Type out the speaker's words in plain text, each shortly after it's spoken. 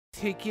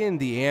take in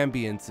the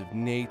ambience of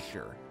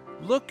nature.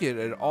 Look at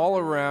it all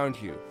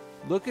around you.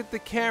 Look at the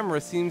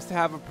camera seems to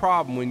have a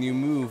problem when you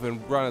move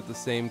and run at the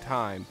same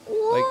time.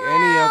 Whoa, like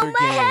any other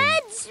my game.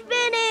 head's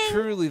spinning!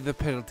 Truly, the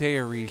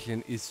Paldea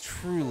region is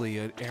truly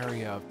an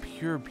area of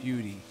pure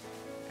beauty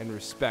and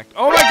respect.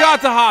 Oh my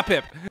god, the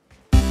Hoppip!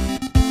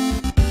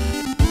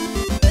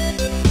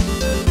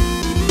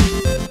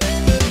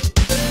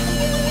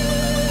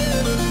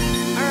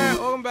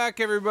 Back,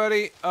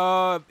 everybody.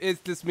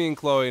 It's just me and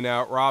Chloe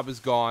now. Rob is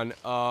gone,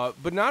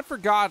 but not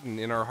forgotten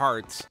in our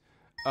hearts.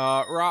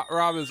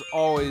 Rob is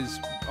always.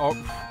 Oh,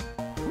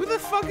 who the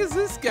fuck is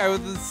this guy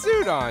with the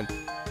suit on?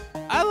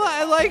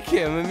 I like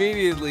him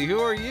immediately. Who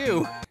are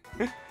you?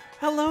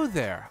 Hello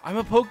there. I'm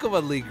a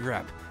Pokemon League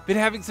rep. Been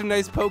having some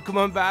nice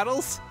Pokemon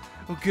battles?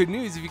 Well, good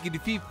news. If you can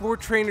defeat 4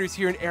 trainers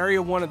here in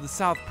Area 1 of the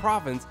South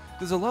Province,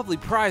 there's a lovely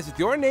prize with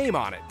your name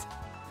on it.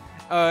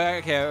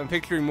 Okay, I'm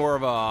picturing more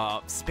of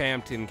a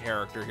Spamton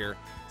character here.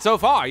 So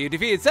far, you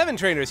defeated 7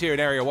 trainers here in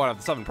Area 1 of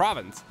the Southern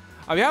Province.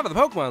 On behalf of the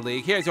Pokemon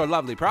League, here's your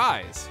lovely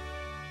prize.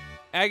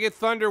 Agate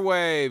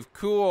Thunderwave,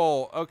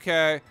 cool,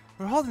 okay.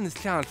 We're holding this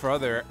challenge for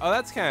other, oh,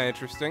 that's kind of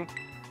interesting.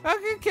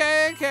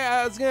 Okay,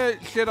 I was gonna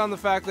shit on the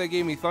fact that they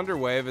gave me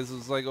Thunderwave, as it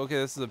was like, okay,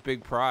 this is a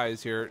big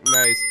prize here,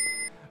 nice.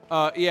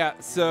 Yeah,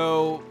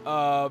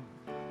 so,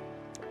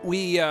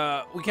 we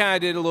kind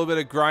of did a little bit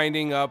of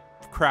grinding up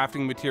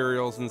crafting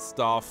materials and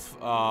stuff.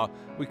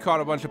 We caught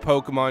a bunch of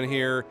Pokemon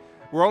here.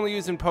 We're only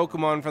using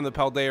Pokemon from the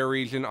Paldea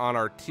region on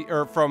our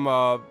from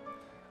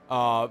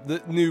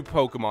the new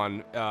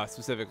Pokemon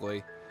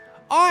specifically.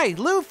 Oi,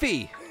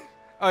 Luffy!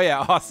 Oh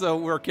yeah, also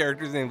we're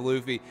characters named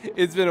Luffy.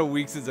 It's been a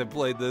week since I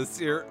played this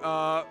here.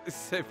 I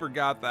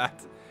forgot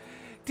that.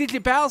 Did you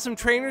battle some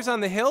trainers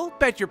on the hill?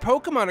 Bet your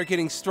Pokemon are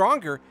getting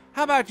stronger.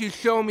 How about you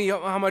show me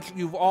how much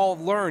you've all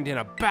learned in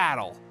a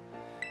battle?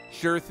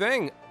 Sure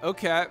thing.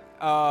 Okay.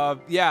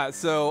 Yeah,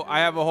 so I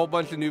have a whole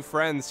bunch of new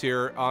friends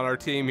here on our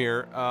team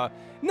here.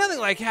 Nothing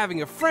like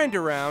having a friend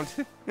around.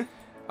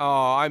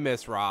 Oh, I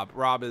miss Rob.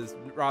 Rob's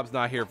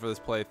not here for this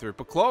playthrough,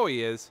 but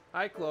Chloe is.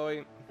 Hi,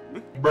 Chloe.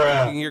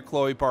 Bruh. You can hear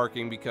Chloe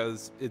barking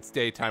because it's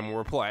daytime when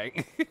we're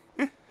playing.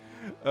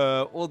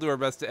 We'll do our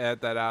best to edit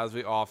that out, as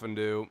we often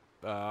do.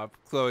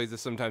 Chloe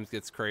just sometimes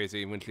gets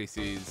crazy when she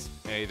sees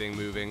anything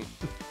moving.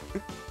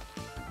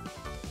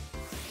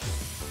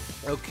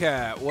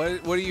 Okay,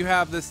 what do you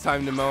have this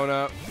time,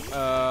 Nimona?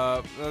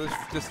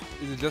 Is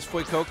it just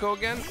Fuecoco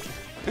again?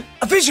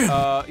 A vision!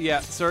 Yeah,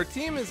 so our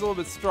team is a little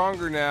bit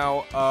stronger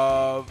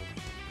now.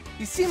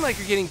 You seem like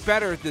you're getting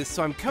better at this,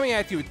 so I'm coming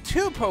at you with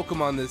 2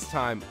 Pokemon this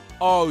time.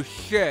 Oh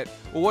shit!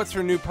 Well, what's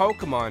her new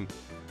Pokemon?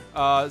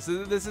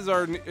 So this is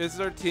our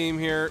team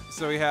here.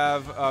 So we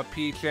have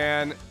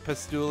Pichan,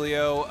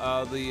 Pistolio,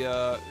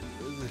 the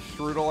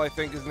Strudel, I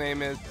think his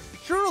name is.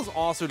 Strudel's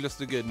also just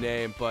a good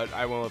name, but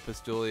I went with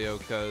Pistolio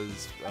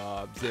because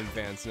Zim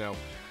fans know.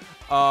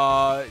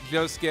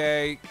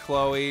 Josuke,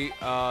 Chloe,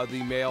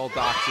 the male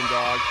dachshund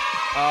dog.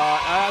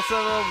 I also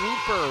have a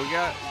Wooper. We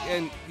got,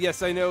 and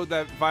yes, I know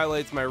that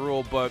violates my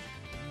rule, but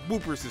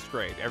Wooper's is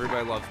great.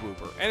 Everybody loves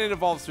Wooper, and it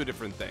evolves to a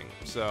different thing,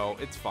 so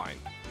it's fine.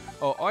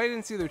 Oh, I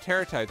didn't see their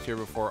Terra types here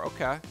before.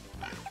 Okay.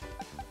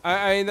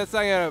 I mean, that's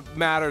not gonna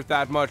matter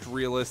that much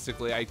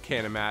realistically. I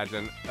can't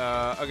imagine.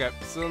 Okay,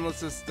 so then let's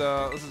just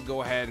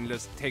go ahead and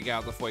just take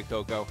out the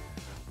Fuecoco.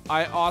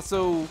 I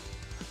also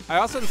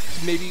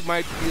maybe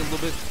might be a little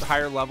bit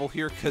higher level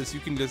here because you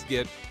can just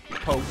get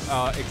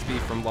XP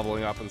from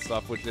leveling up and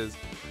stuff, which is,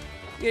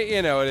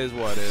 you know, it is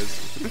what it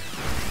is.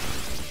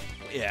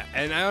 Yeah,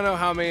 and I don't know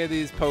how many of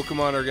these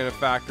Pokemon are gonna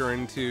factor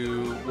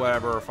into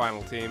whatever our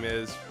final team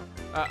is.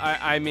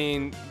 I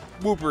mean,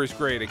 Wooper is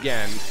great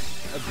again,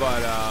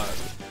 but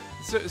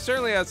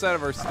certainly outside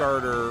of our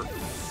starter,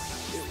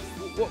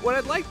 what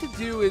I'd like to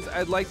do is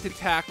I'd like to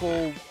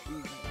tackle.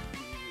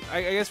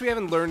 I guess we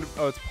haven't learned.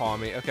 Oh, it's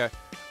Palmy. Okay.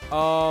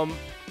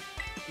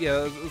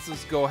 Yeah. Let's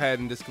just go ahead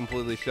and just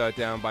completely shut it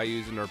down by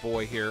using our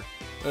boy here.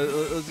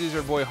 Let's use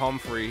our boy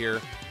Humphrey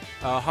here.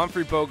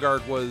 Humphrey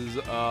Bogart was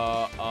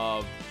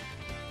a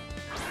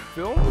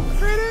film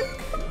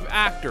critic,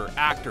 actor.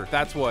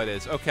 That's what it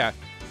is. Okay.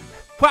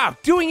 Wow,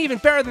 doing even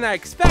better than I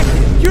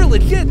expected. You're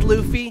legit,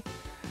 Luffy.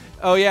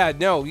 Oh yeah,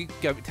 no, you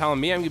got me telling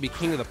me I'm gonna be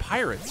king of the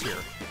pirates here.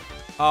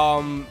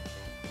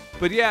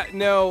 But yeah,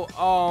 no,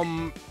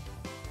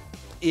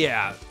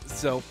 yeah.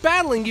 So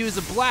battling you is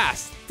a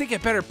blast. Think I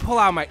better pull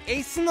out my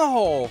ace in the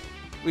hole.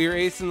 Well, your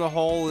ace in the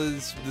hole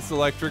is this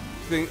electric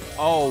thing.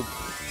 Oh,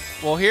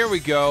 well here we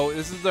go.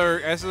 This is our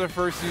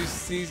first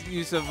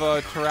use of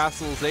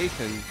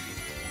terrestrialization.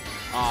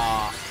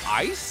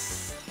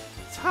 Ice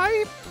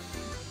type.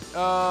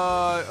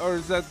 Or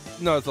is that,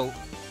 no, it's a,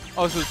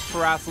 oh, so it's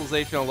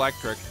terrestrialization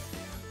electric.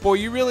 Boy,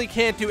 you really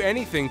can't do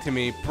anything to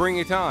me. Bring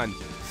it on.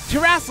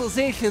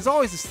 Terrestrialization is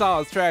always a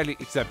solid strategy,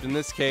 except in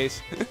this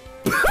case.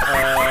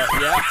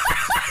 Yeah.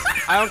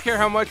 I don't care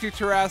how much you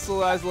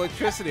terrestrialize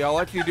electricity. I'll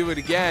let you do it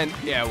again.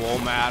 Yeah, it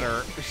won't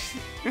matter.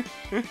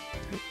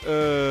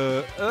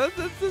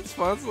 That's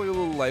fun. It's like a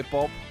little light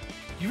bulb.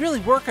 You really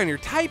work on your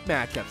type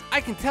matchups.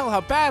 I can tell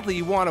how badly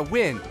you want to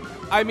win.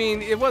 I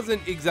mean, it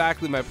wasn't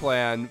exactly my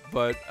plan,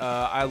 but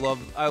I love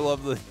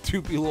the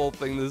doopy little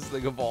thing this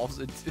thing evolves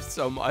into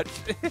so much.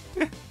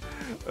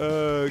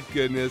 Oh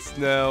goodness,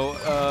 no.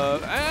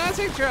 I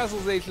think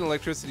terrestrialization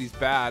electricity is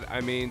bad. I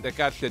mean, that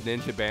got shit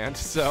ninja banned,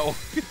 so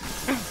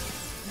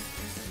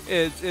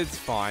it's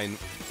fine.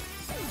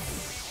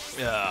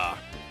 Yeah,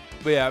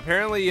 but yeah,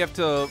 apparently you have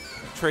to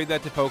trade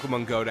that to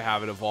Pokemon Go to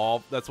have it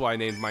evolve. That's why I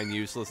named mine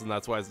useless, and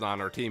that's why it's not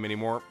on our team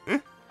anymore.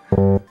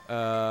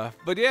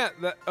 But yeah,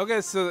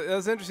 okay, so that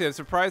was interesting. I'm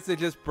surprised they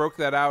just broke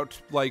that out,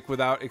 like,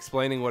 without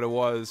explaining what it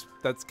was.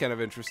 That's kind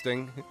of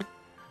interesting.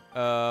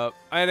 And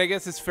I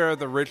guess it's fair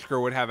the rich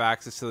girl would have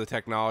access to the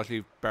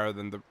technology better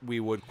than we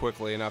would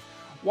quickly enough.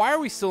 Why are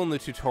we still in the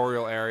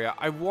tutorial area?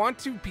 I want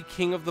to be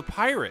king of the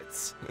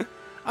pirates.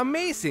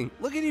 Amazing!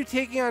 Look at you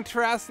taking on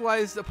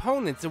terrestrialized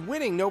opponents and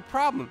winning, no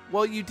problem.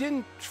 Well, you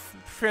didn't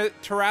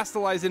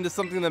terrestrialize into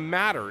something that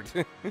mattered.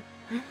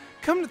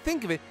 Come to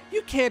think of it,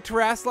 you can't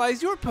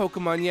terrestrialize your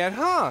Pokemon yet,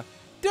 huh?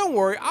 Don't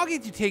worry, I'll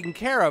get you taken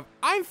care of.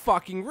 I'm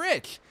fucking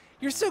rich.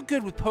 You're so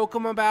good with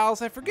Pokemon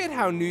battles, I forget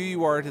how new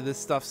you are to this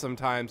stuff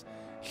sometimes.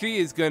 She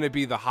is gonna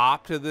be the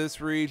hop to this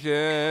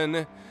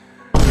region.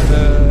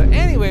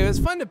 Anyway, it was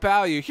fun to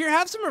battle you. Here,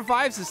 have some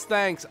revives as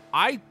thanks.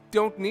 I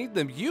don't need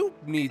them. You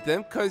need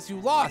them because you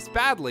lost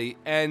badly.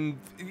 And,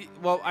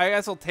 well, I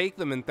guess I'll take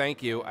them and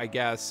thank you, I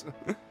guess.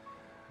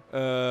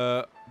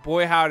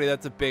 Boy howdy,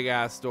 that's a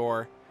big-ass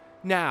door.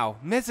 Now,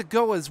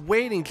 Mesagoa is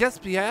waiting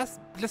just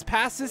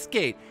past this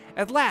gate.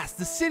 At last,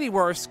 the city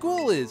where our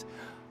school is.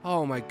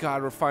 Oh my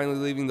god, we're finally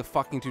leaving the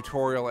fucking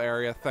tutorial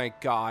area,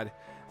 thank god.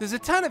 There's a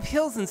ton of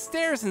hills and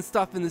stairs and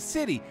stuff in the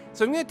city,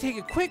 so I'm gonna take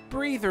a quick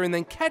breather and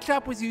then catch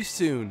up with you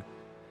soon.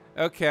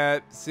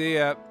 Okay, see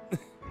ya.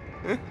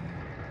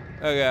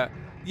 Okay,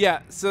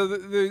 yeah, so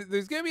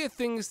there's gonna be a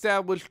thing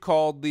established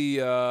called the,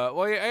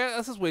 well, yeah,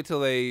 let's wait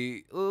till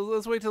they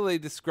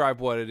describe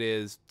what it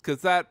is,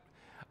 because I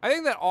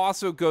think that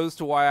also goes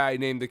to why I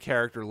named the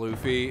character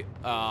Luffy,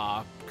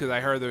 because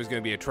I heard there's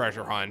going to be a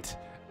treasure hunt,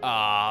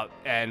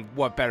 and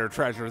what better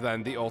treasure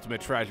than the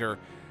ultimate treasure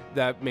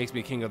that makes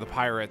me king of the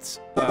pirates.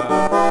 Okay,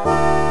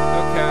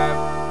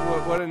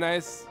 what a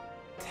nice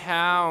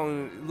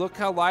town. Look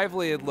how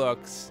lively it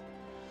looks.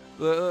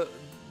 That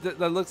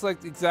looks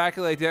like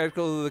exactly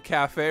identical to the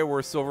cafe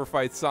where Silver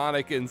fights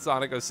Sonic in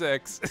Sonic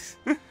 06.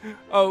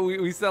 Oh,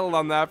 we settled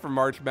on that for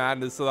March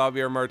Madness, so that'll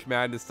be our March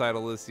Madness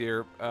title this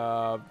year.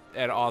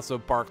 And also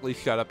Barkley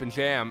Shut Up and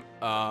Jam.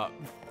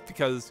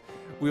 Because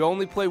we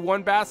only play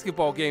one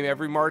basketball game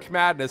every March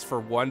Madness for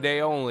one day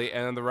only,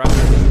 and then the rest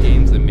of these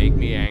games that make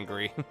me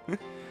angry.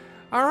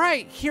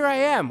 Alright, here I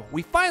am.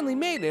 We finally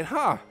made it,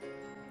 huh?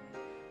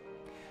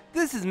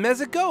 This is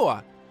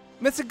Mesagoa,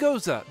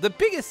 the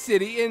biggest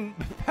city in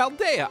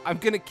Paldea. I'm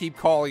gonna keep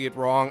calling it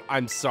wrong.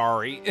 I'm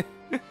sorry.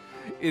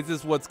 It's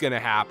just what's gonna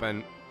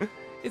happen.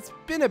 It's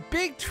been a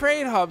big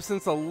trade hub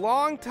since a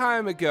long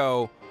time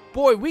ago.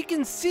 Boy, we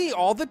can see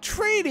all the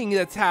trading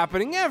that's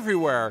happening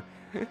everywhere.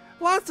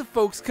 Lots of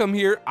folks come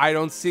here, I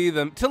don't see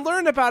them, to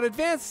learn about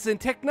advances in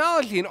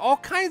technology and all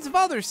kinds of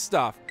other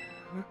stuff.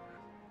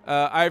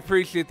 I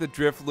appreciate the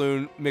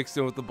Drifloon mixed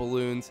in with the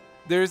balloons.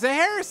 There's a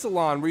hair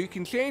salon where you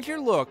can change your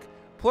look,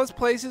 plus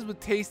places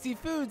with tasty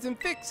foods and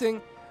fixing.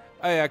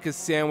 Oh yeah, because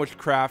sandwich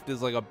craft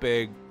is like a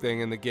big thing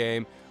in the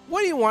game.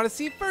 What do you want to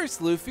see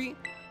first, Luffy?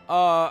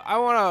 I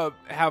want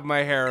to have my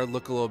hair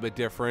look a little bit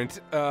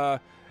different. Or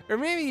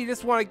maybe you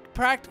just want a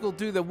practical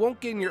dude that won't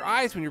get in your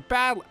eyes when you're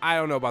battling. I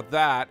don't know about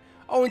that.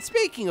 Oh, and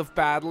speaking of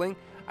battling,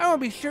 I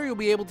want to be sure you'll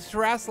be able to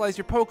terrestrialize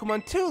your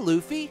Pokemon too,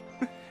 Luffy.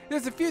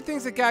 There's a few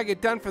things that gotta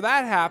get done for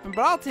that to happen,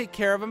 but I'll take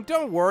care of them.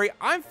 Don't worry,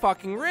 I'm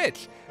fucking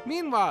rich.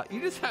 Meanwhile, you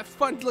just have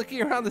fun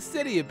looking around the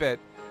city a bit.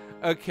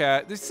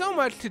 Okay, there's so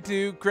much to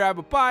do. Grab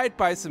a bite,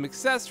 buy some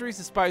accessories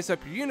to spice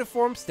up your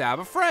uniform, stab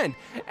a friend.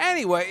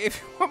 Anyway, if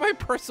you want my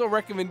personal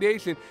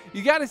recommendation,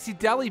 you gotta see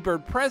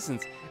Delibird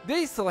Presents.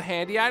 They sell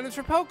handy items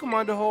for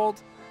Pokemon to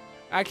hold.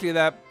 Actually,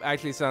 that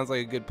actually sounds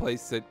like a good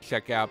place to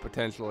check out,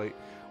 potentially.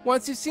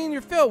 Once you've seen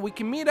your fill, we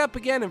can meet up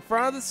again in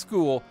front of the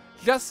school.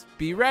 Just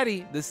be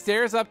ready. The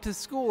stairs up to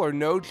school are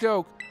no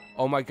joke.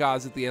 Oh my god,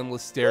 is it the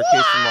endless staircase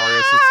from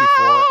Mario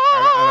 64? Am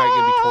I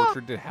gonna be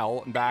tortured to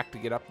hell and back to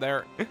get up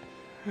there?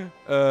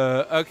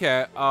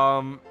 Okay,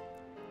 I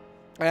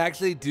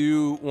actually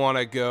do want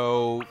to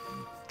go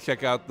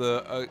check out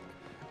the,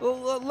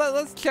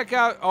 let's check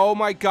out, oh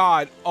my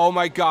god,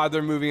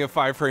 they're moving at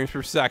 5 frames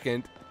per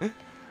second.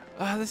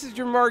 This is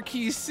your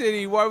marquee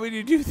city, why would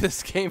you do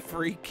this, Game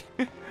Freak?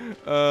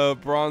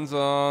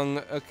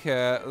 Bronzong,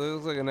 okay,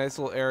 looks like a nice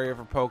little area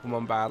for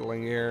Pokemon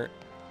battling here.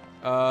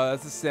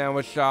 That's a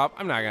sandwich shop.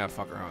 I'm not gonna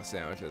fuck around with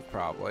sandwiches,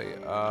 probably.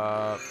 It's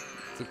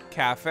a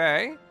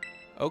cafe.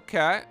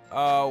 Okay.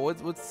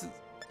 What's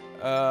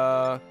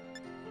oh,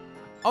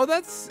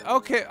 that's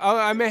okay.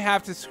 I may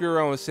have to screw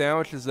around with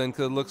sandwiches then,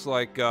 because it looks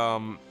like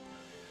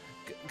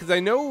because I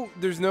know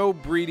there's no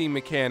breeding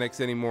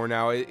mechanics anymore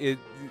now.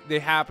 They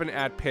happen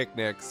at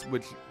picnics,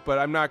 but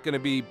I'm not gonna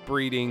be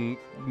breeding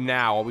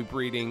now. I'll be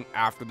breeding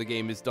after the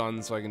game is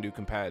done, so I can do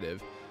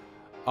competitive.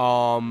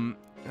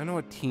 I don't know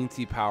what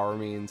teensy power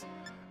means.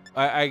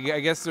 I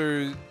guess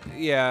there's,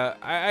 yeah,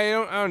 I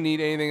don't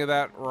need anything of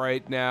that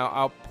right now.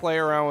 I'll play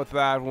around with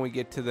that when we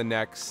get to the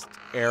next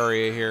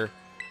area here.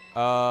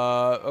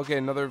 Okay,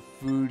 another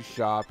food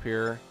shop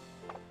here.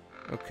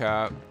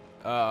 Okay,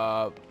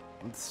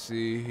 let's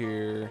see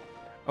here.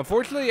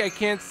 Unfortunately, I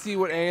can't see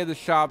what any of the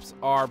shops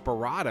are.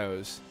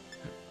 Baratos.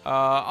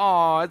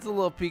 Oh, it's a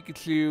little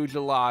Pikachu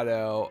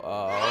gelato.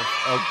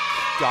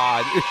 Oh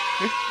God.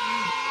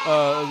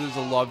 There's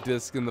a love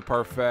disc in the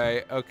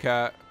parfait.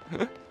 Okay.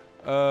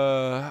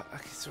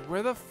 Okay, so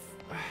where the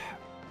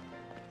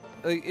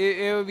like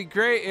it would be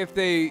great if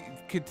they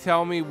could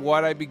tell me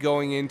what I'd be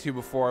going into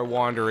before I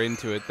wander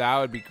into it. That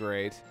would be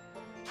great.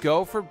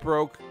 Go for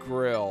broke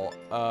grill.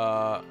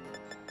 Oh,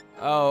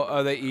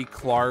 they eat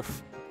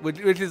Clarf,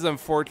 which is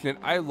unfortunate.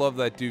 I love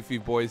that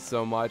doofy boy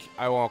so much.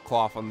 I want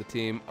Cloth on the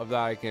team. Of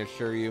that I can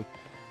assure you.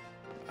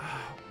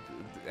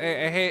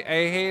 I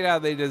hate how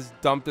they just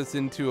dumped us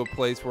into a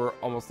place where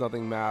almost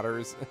nothing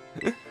matters.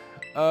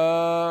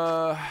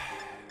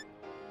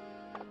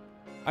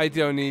 I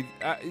don't need,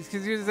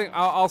 because here's the thing,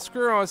 I'll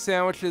screw around with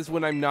sandwiches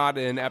when I'm not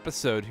in an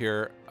episode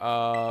here.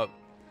 Where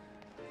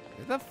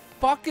the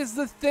fuck is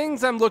the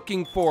things I'm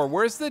looking for?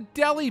 Where's the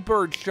deli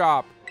bird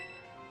shop?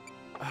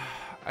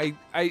 I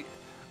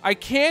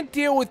can't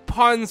deal with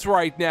puns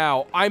right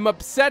now. I'm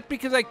upset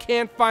because I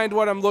can't find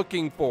what I'm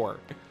looking for.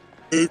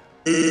 Oh,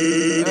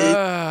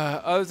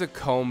 there's a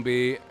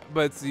Combi,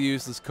 but it's a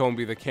useless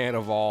Combi that can't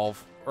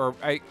evolve. Or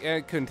I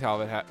couldn't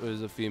tell if it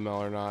was a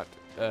female or not.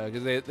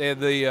 Because they had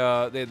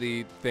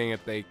the thing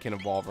if they can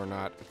evolve or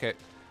not. Okay.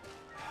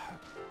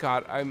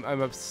 God,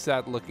 I'm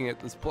upset looking at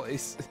this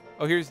place.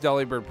 Oh, here's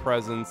Delibird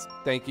presents.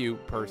 Thank you,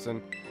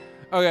 person.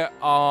 Okay,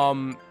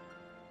 I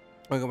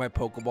got my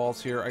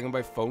Pokeballs here. I can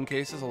buy phone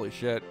cases. Holy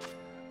shit.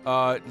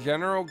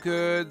 General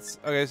goods.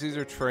 Okay, so these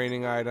are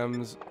training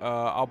items.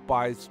 I'll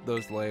buy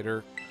those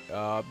later.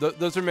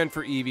 Those are meant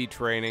for EV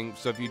training,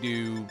 so if you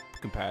do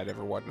competitive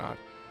or whatnot.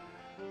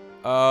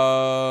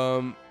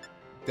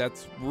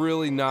 That's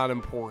really not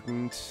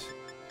important.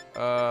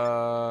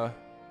 I'll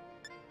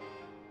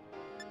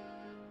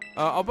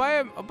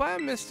buy a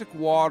Mystic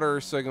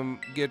Water so I can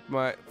get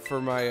for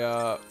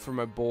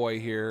my boy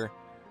here.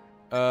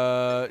 Do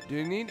I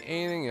need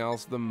anything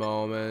else at the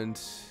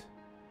moment?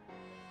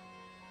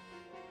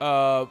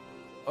 Are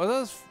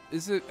those?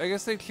 Is it? I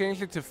guess they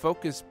changed it to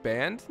Focus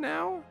Band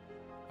now.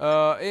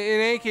 In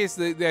any case,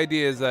 the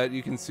idea is that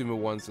you consume it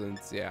once and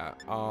yeah.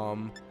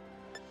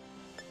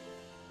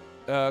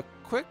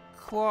 Quick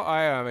Claw.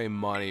 I don't have any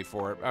money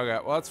for it. Okay,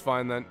 well that's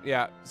fine then.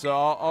 Yeah, so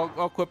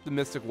I'll equip the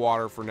Mystic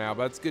Water for now.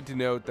 But it's good to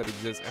know that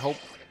exists.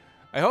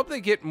 I hope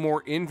they get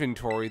more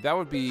inventory. That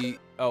would be.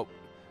 Oh,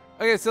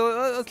 okay.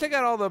 So let's check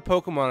out all the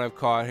Pokemon I've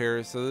caught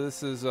here. So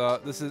this is ah.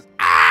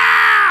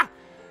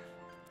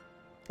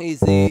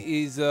 He's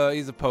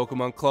a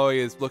Pokemon. Chloe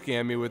is looking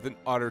at me with an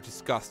utter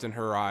disgust in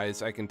her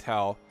eyes. I can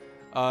tell.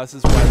 This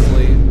is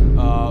Wesley.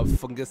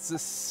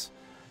 Fungusis.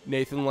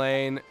 Nathan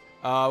Lane.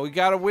 We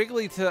got a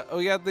Wiggly.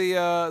 We got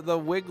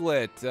the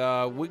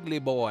Wiglet. Wiggly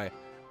boy.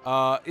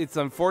 It's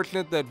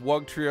unfortunate that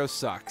Wugtrio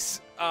sucks.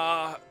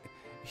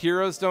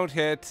 Heroes don't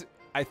hit.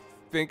 I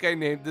think I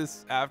named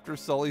this after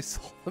Sully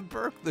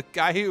Sullenberg, the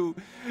guy who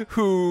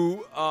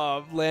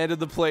landed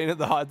the plane in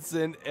the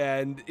Hudson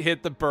and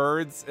hit the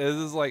birds. This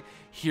is like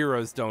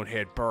heroes don't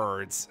hit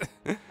birds.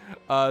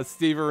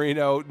 Steve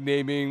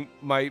Areno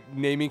my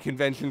naming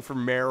convention for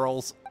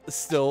Meryl's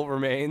still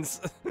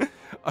remains.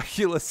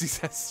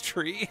 Ulysses S.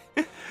 Tree.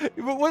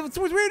 What's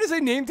weird is I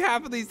named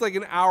half of these like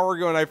an hour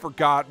ago and I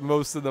forgot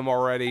most of them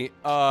already.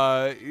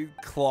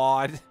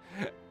 Claude.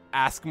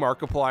 Ask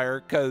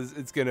Markiplier because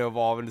it's going to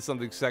evolve into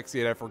something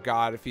sexy and I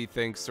forgot if he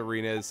thinks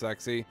Serena is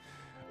sexy.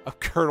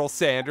 Colonel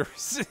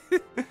Sanders.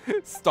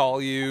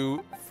 Stall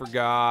you.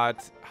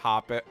 Forgot.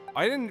 Hoppip.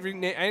 I didn't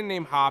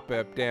name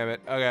Hoppip, damn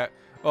it. Okay.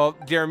 Well,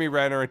 Jeremy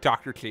Renner and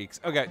Dr. Cheeks.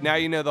 Okay, now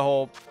you know the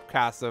whole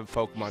cast of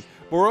Pokemon.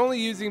 But we're only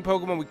using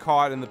Pokemon we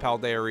caught in the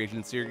Paldea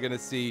region, so you're going to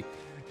see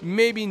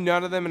maybe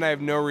none of them, and I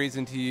have no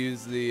reason to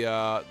use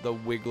the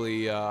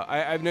Wiggly. I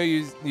have no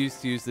use to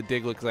use the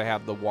Diglett because I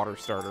have the water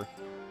starter.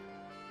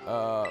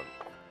 Well,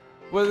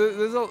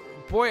 there's a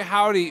boy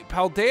howdy.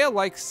 Paldea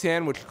likes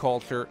sandwich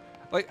culture.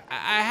 Like,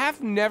 I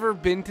have never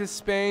been to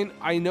Spain.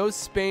 I know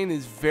Spain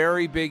is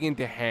very big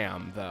into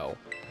ham, though,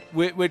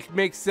 which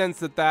makes sense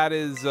that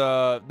is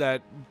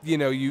that you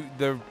know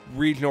the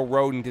regional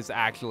rodent is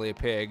actually a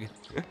pig.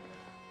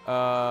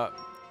 Oh,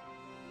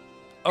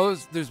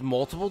 there's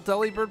multiple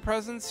Delibird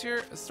presents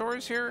here,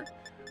 stores here.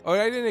 Oh,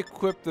 I didn't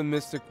equip the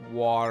Mystic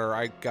Water.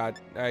 I got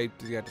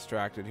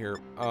distracted here.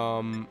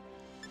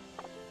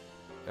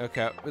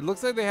 Okay, it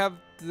looks like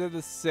they're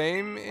the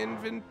same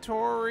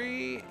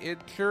inventory. It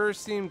sure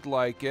seemed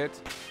like it.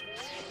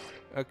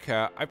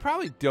 Okay, I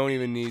probably don't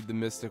even need the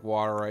Mystic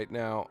Water right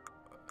now.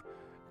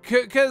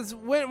 Because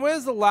when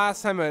is the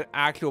last time an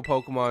actual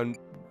Pokemon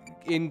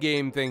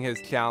in-game thing has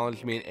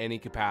challenged me in any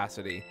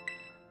capacity?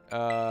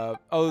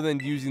 Other than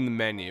using the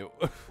menu.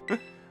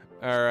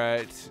 All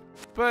right.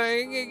 But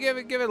give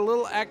it a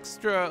little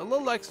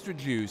extra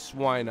juice.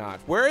 Why not?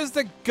 Where is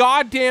the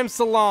goddamn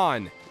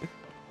salon?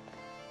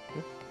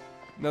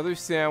 Another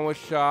sandwich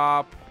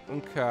shop.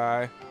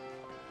 Okay.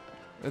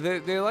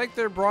 They like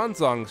their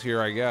bronzongs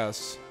here, I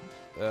guess.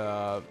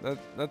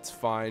 That's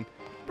fine.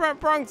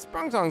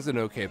 Bronzong's an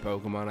okay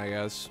Pokemon, I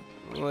guess.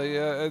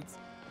 Like,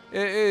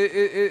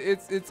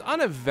 it's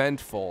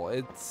uneventful.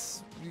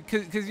 It's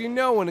because you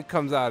know when it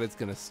comes out, it's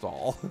gonna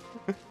stall.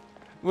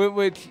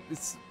 Which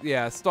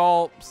yeah,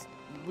 stall.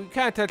 We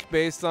kind of touched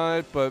base on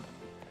it, but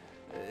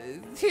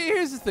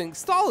here's the thing: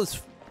 stall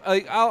is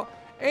like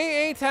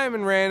anytime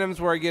in randoms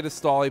where I get a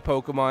stally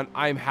Pokemon,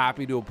 I'm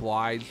happy to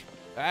oblige.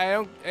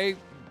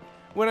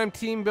 When I'm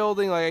team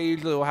building, like I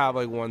usually will have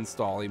like one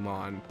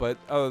Stallymon, but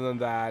other than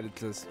that,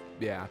 it's just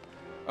yeah.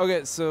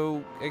 Okay,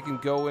 so I can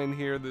go in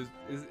here.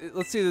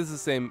 Let's see, this is the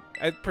same.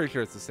 I'm pretty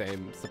sure it's the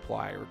same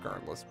supply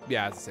regardless.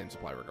 Yeah, it's the same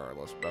supply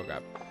regardless. Okay.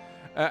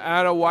 I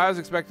don't know why I was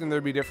expecting there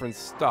to be different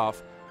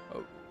stuff.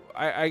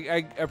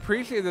 I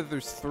appreciate that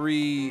there's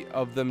 3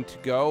 of them to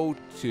go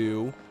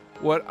to.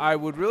 What I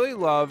would really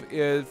love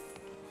is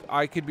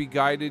I could be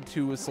guided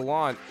to a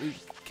salon.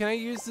 Can I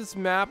use this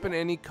map in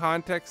any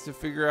context to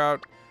figure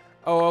out?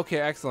 Oh, okay,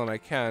 excellent. I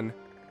can.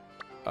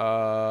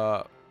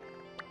 Oh,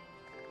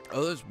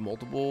 there's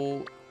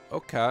multiple.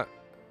 Okay.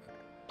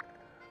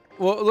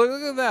 Well,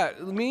 look at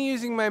that. Me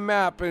using my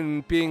map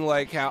and being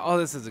like, oh,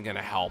 this isn't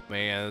gonna help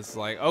me. And it's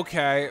like,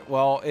 okay,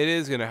 well, it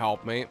is gonna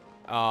help me.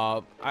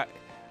 Look at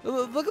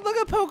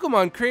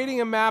Pokemon creating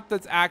a map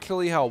that's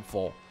actually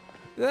helpful.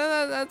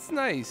 That's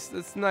nice.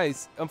 That's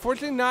nice.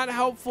 Unfortunately, not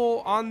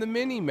helpful on the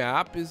mini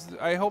map.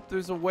 I hope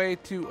there's a way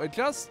to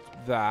adjust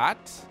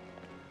that.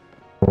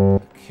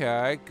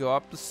 Okay, go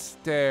up the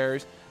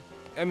stairs.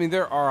 I mean,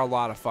 there are a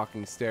lot of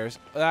fucking stairs.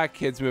 That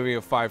kid's moving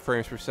at 5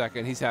 frames per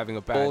second. He's having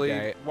a bad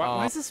day.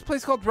 Why is this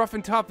place called Rough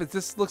and Tough? It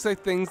just looks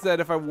like things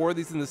that if I wore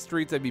these in the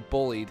streets, I'd be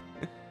bullied.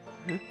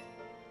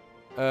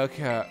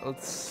 Okay,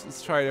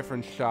 let's try a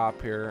different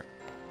shop here.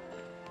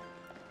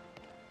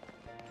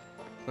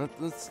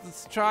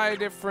 Let's try a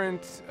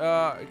different.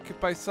 I could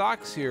buy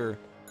socks here.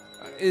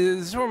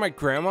 Is this where my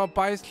grandma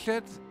buys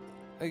shit?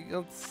 Like,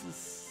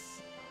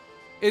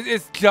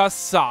 it's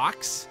just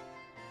socks.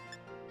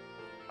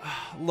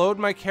 Load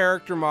my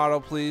character model,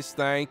 please.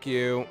 Thank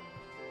you.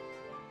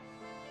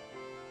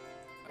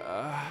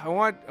 I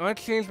want to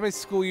change my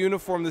school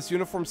uniform. This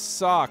uniform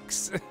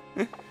sucks.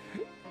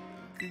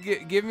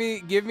 give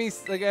me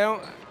like I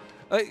don't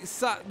like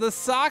the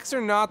socks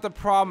are not the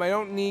problem. I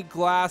don't need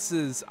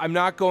glasses. I'm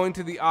not going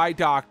to the eye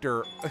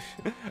doctor.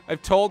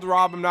 I've told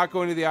Rob I'm not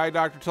going to the eye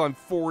doctor till I'm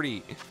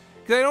 40 because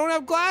I don't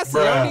have glasses.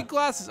 Bruh. I don't need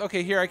glasses.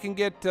 Okay, here I can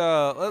get.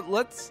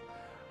 Let's.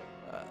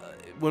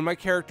 When my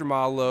character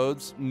model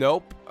loads,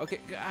 nope.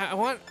 Okay, I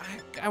want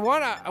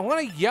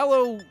a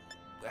yellow.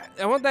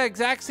 I want that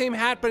exact same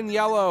hat, but in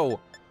yellow.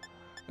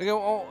 Like,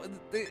 oh,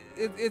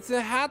 it's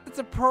a hat that's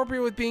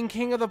appropriate with being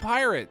king of the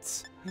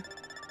pirates.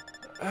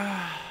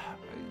 I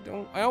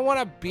don't want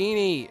a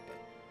beanie.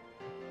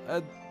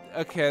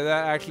 Okay,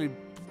 that actually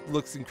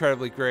looks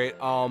incredibly great.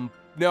 No,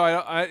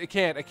 I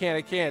can't.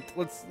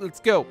 Let's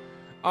go.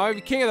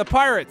 I'm king of the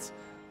pirates.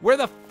 Where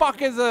the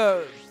fuck is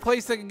a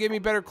place that can give me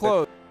better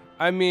clothes?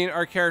 I mean,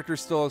 our character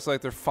still looks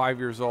like they're 5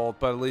 years old,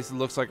 but at least it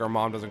looks like our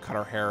mom doesn't cut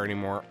our hair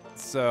anymore.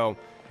 So,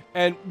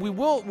 and we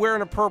will wear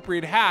an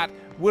appropriate hat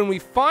when we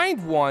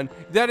find one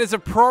that is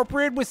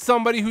appropriate with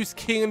somebody who's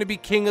going to be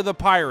king of the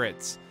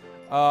pirates.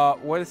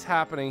 What is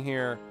happening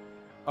here?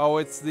 Oh,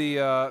 it's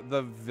the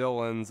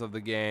villains of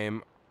the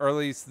game, or at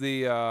least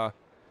the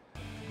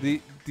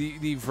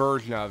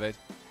version of it.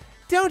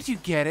 Don't you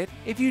get it?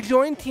 If you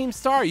join Team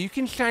Star, you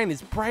can shine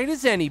as bright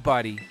as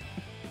anybody.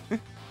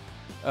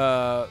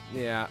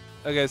 Yeah.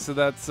 Okay, so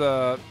that's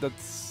I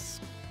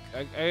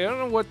don't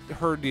know what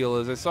her deal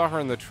is. I saw her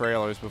in the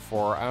trailers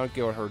before. I don't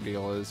get what her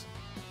deal is.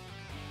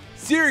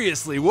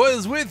 Seriously, what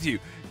is with you?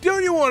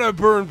 Don't you want to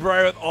burn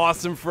bright with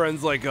awesome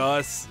friends like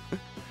us?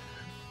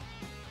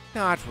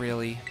 Not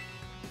really.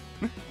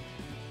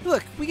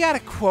 Look, we got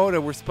a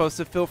quota we're supposed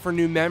to fill for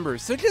new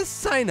members, so just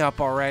sign up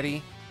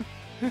already.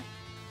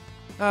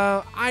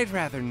 I'd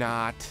rather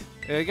not.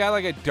 I got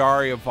like a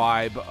Daria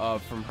vibe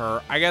from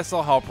her. I guess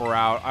I'll help her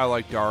out. I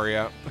like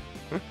Daria.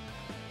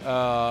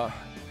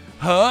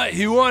 Huh?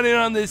 You want in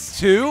on this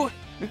too?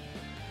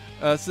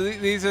 So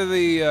these are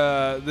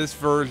this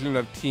version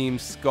of Team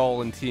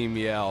Skull and Team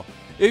Yell.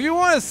 If you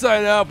want to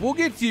sign up, we'll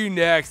get to you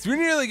next. We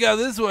nearly got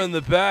this one in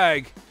the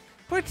bag.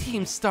 We're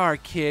Team Star,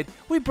 kid.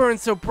 We burn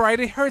so bright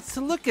it hurts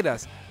to look at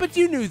us. But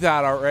you knew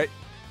that already.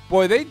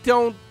 Boy, they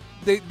don't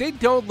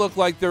look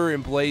like they're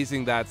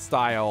emblazing that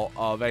style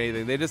of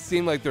anything. They just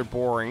seem like they're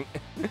boring.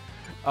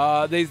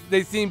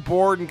 They seem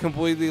bored and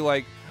completely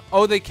like,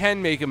 oh, they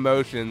can make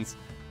emotions.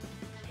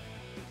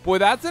 Boy,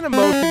 that's an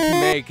emotion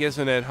to make,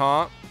 isn't it,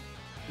 huh?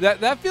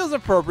 That feels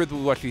appropriate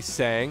with what she's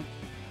saying.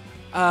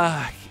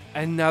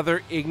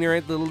 Another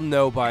ignorant little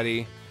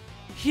nobody.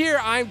 Here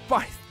I'm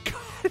fine.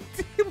 God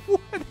damn,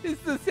 what is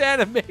this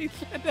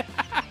animation?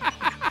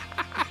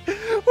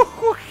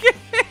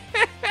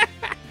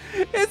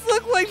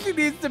 like she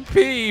needs to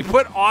pee,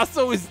 but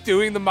also is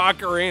doing the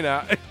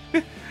Macarena.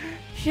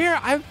 Here,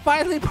 I'm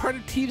finally part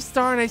of Team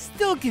Star and I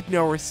still get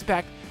no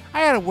respect.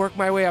 I gotta work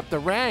my way up the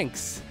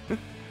ranks.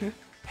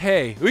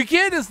 Hey, we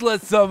can't just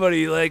let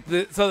something like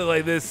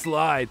this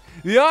slide.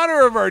 The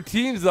honor of our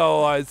team's on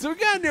the line, so we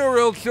got no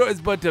real choice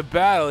but to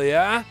battle,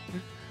 yeah?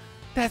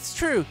 That's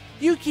true.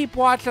 You keep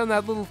watch on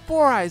that little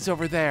Four Eyes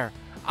over there.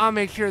 I'll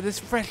make sure this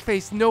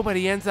fresh-faced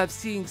nobody ends up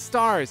seeing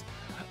stars.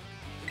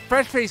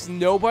 Fresh-faced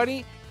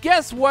nobody?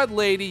 Guess what,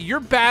 lady? You're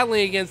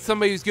battling against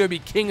somebody who's gonna be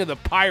king of the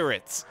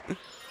pirates.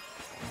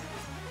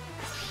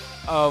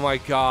 Oh my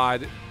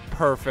god.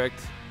 Perfect.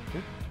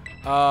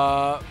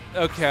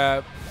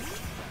 Okay.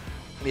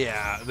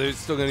 Yeah, they're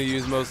still gonna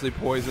use mostly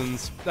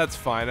poisons. That's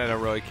fine, I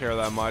don't really care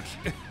that much.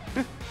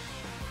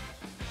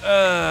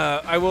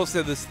 I will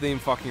say this theme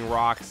fucking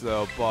rocks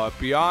though, but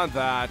beyond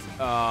that,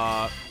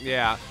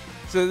 yeah.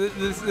 So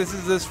this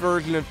is this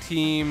version of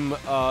Team,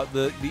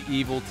 the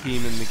evil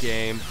team in the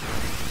game.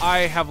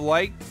 I have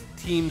liked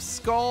Team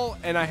Skull,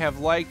 and I have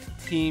liked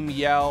Team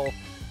Yell,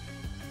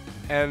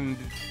 and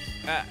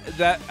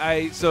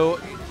so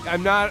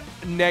I'm not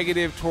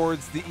negative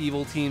towards the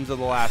evil teams of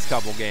the last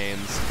couple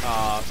games.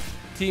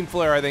 Team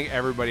Flare, I think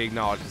everybody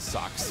acknowledges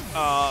sucks.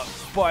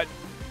 But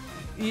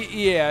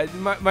yeah,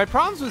 my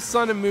problems with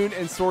Sun and Moon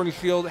and Sword and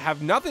Shield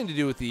have nothing to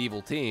do with the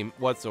evil team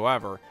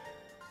whatsoever.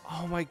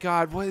 Oh my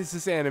god, what is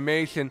this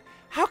animation?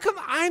 How come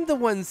I'm the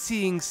one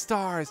seeing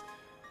stars?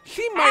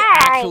 She might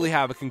actually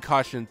have a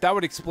concussion. That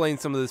would explain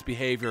some of this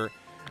behavior.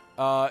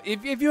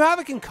 If you have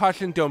a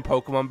concussion, don't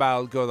Pokemon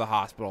battle, go to the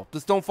hospital.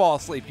 Just don't fall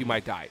asleep, you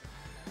might die.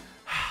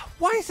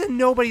 Why isn't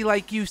nobody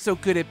like you so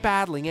good at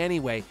battling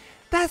anyway?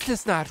 That's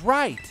just not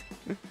right.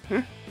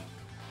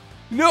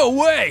 No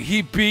way,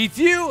 he beat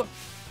you?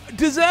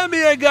 Does that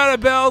mean I gotta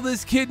battle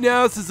this kid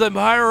now since I'm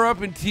higher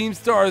up in Team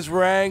Star's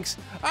ranks?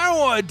 I don't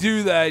want to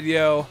do that,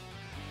 yo.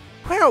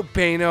 Well,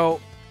 Bano,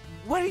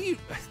 what are you...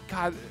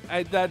 God,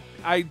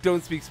 I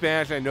don't speak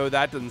Spanish. I know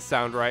that doesn't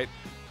sound right.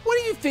 What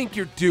do you think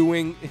you're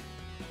doing?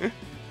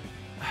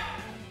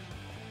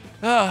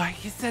 Oh,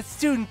 it's that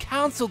student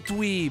council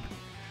dweeb.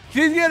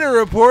 She's gonna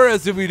report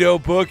us if we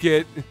don't book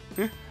it.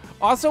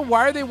 Also,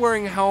 why are they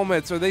wearing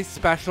helmets? Are they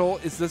special?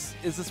 Is this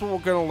what we're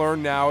gonna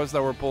learn now, is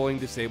that we're bullying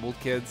disabled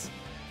kids?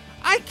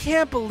 I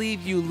can't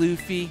believe you,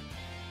 Luffy.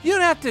 You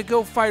don't have to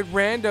go fight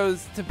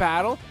randos to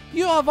battle.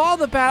 You'll have all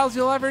the battles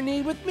you'll ever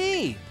need with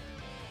me.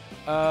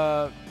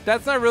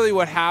 That's not really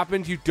what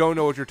happened. You don't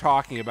know what you're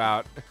talking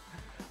about.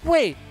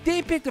 Wait,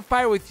 they picked a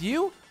fight with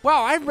you?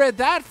 Wow, I read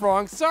that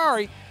wrong.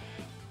 Sorry.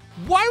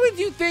 Why would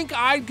you think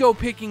I'd go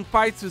picking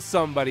fights with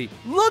somebody?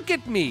 Look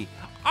at me.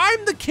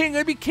 I'm the king.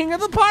 I'd be king of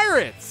the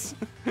pirates.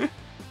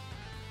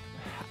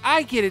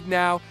 I get it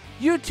now.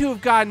 You two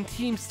have gotten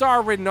Team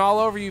Star written all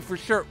over you for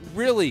sure.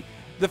 Really?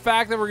 The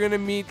fact that we're going to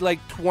meet like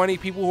 20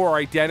 people who are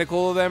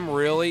identical to them?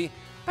 Really?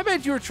 I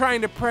bet you were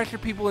trying to pressure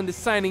people into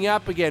signing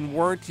up again,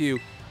 weren't you?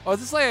 Oh,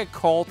 is this like a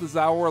cult? Is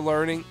that what we're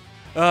learning?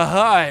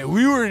 Hi,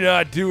 we were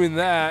not doing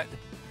that.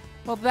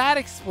 Well, that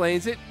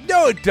explains it.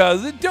 No, it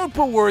doesn't. Don't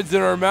put words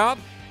in our mouth.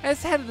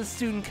 As head of the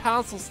student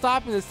council,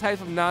 stopping this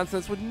type of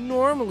nonsense would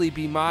normally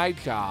be my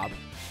job.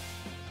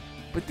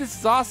 But this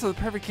is also the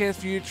perfect chance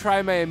for you to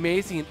try my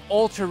amazing and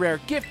ultra rare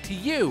gift to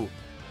you.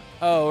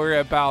 Oh, we're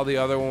gonna battle the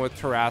other one with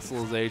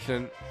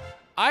terrestrialization.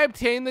 I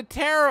obtained the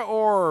Terra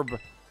Orb.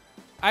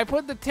 I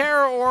put the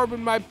Terra Orb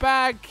in my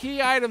bag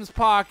key items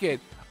pocket.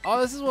 Oh,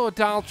 this is what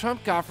Donald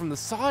Trump got from the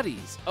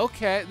Saudis.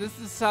 Okay, this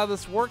is how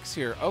this works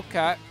here.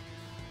 Okay.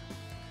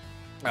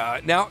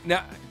 Now,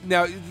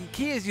 the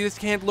key is you just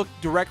can't look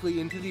directly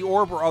into the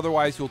orb, or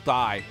otherwise you'll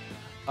die.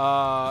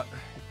 So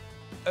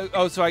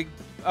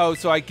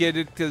I get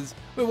it because.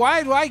 Wait,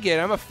 why do I get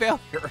it? I'm a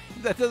failure.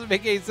 That doesn't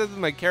make any sense with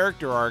my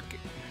character arc.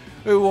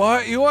 Wait,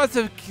 what? You want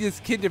this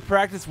kid to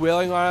practice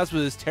wailing on us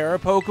with his Terra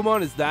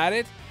Pokemon? Is that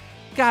it?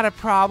 Got a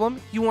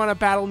problem? You want to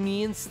battle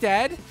me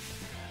instead?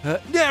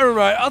 Never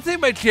mind. I'll take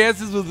my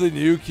chances with the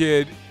new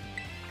kid.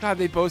 God,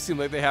 they both seem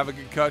like they have a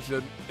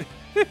concussion.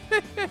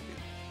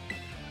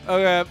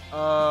 Okay,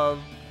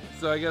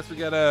 so I guess we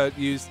gotta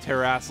use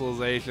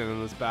terrestrialization in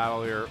this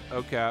battle here.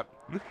 Okay.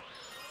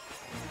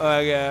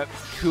 Okay,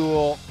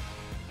 cool.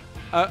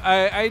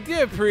 I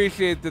do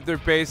appreciate that they're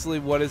basically,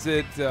 what is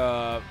it,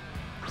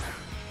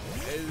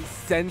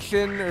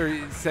 Senshin or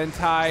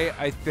Sentai,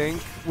 I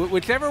think.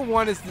 Whichever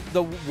one is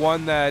the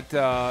one that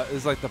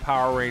is like the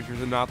Power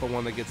Rangers and not the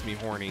one that gets me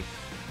horny.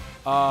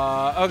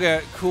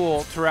 Okay,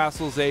 cool.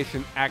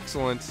 Terrestrialization,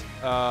 excellent.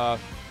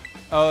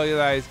 Oh, look at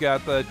that. He's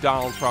got the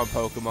Donald Trump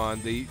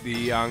Pokemon, the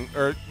young,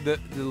 or the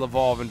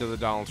evolve into the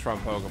Donald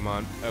Trump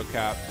Pokemon.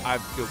 Okay, I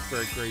feel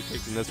very great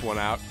picking this one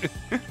out.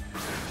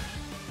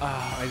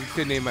 I just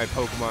could name my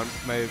Pokemon,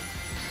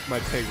 my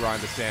pig Ron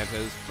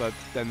DeSantis, but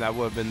then that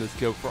would have been this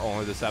joke for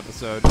only this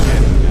episode.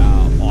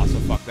 And also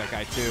fuck that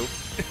guy too.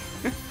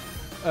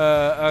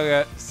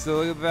 Okay,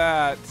 so look at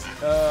that.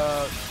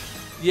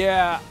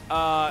 Yeah,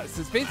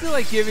 so it's basically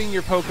like giving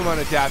your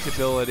Pokemon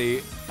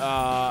adaptability.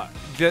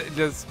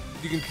 Just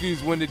you can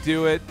choose when to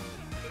do it.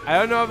 I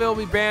don't know if it'll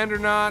be banned or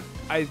not.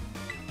 I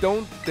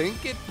don't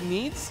think it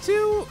needs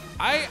to.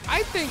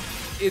 I think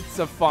it's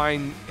a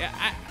fine.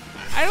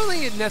 I don't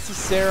think it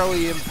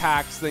necessarily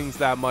impacts things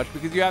that much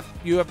because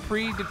you have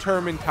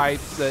predetermined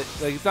types that,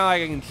 like, it's not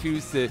like I can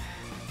choose to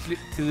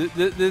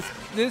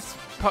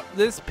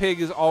this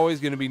pig is always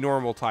going to be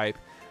normal type.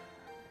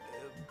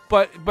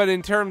 But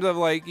in terms of,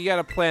 like, you got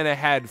to plan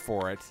ahead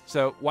for it.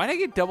 So why did I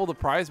get double the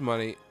prize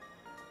money?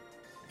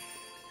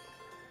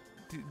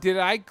 Did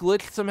I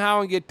glitch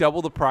somehow and get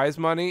double the prize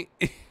money?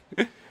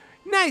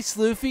 Nice,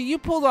 Luffy. You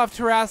pulled off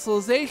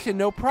terrestrialization,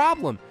 no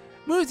problem.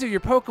 Moves are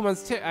your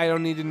Pokemon's I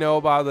don't need to know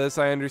about this.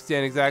 I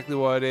understand exactly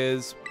what it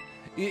is.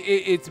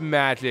 It's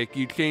magic.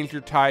 You change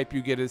your type,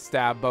 you get a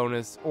stab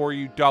bonus, or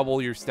you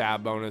double your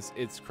stab bonus.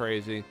 It's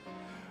crazy.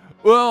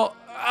 Well,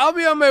 I'll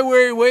be on my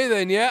merry way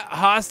then, yeah?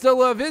 Hasta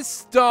la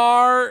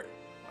vista.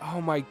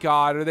 Oh my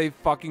god, are they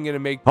fucking gonna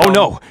make... Oh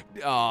no!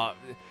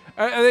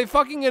 Are they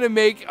fucking gonna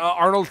make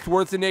Arnold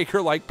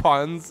Schwarzenegger like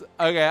puns?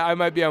 Okay, I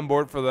might be on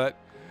board for that.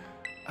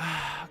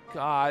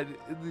 God,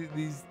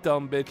 these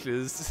dumb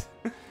bitches.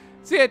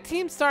 So yeah,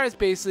 Team Star is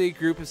basically a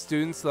group of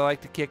students that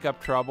like to kick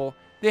up trouble.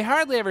 They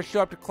hardly ever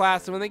show up to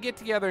class, and when they get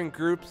together in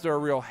groups, they're a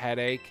real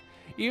headache.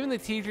 Even the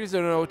teachers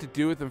don't know what to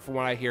do with them from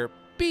what I hear.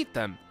 Beat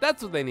them.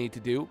 That's what they need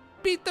to do.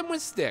 Beat them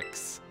with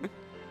sticks.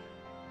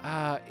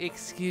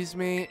 Excuse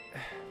me.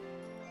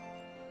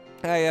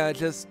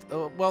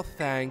 Well,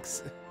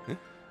 thanks.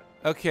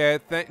 Okay,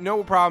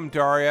 no problem,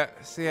 Daria.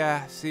 See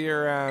you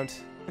around.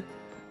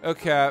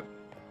 Okay.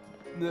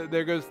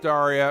 There goes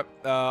Daria,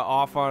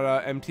 off on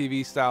a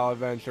MTV-style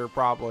adventure,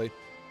 probably.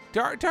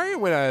 Daria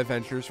went on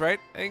adventures, right?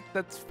 I think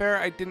that's fair.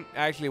 I didn't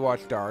actually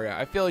watch Daria.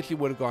 I feel like she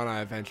would have gone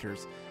on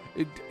adventures.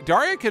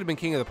 Daria could have been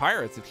king of the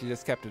pirates if she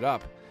just kept it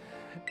up.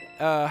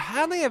 I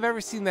don't think I've ever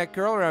seen that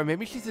girl around.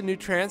 Maybe she's a new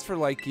transfer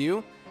like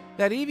you.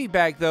 That Eevee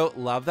bag, though,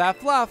 love that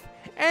fluff.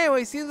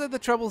 Anyway, seems like the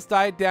trouble's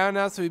died down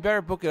now, so we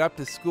better book it up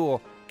to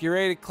school. Get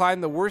ready to climb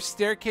the worst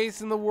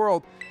staircase in the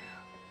world.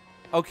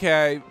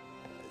 Okay.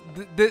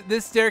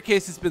 This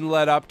staircase has been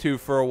led up to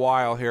for a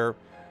while here.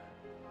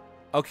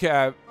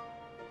 Okay,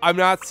 I'm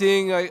not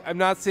seeing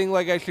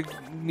like I should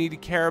need to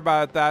care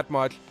about it that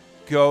much.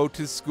 Go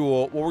to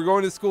school. Well, we're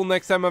going to school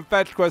next time on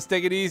Fetch Quest.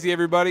 Take it easy,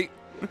 everybody.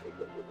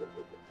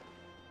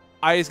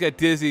 I just got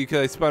dizzy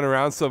because I spun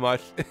around so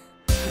much.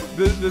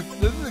 This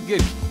is a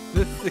game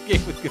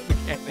with good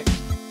mechanics.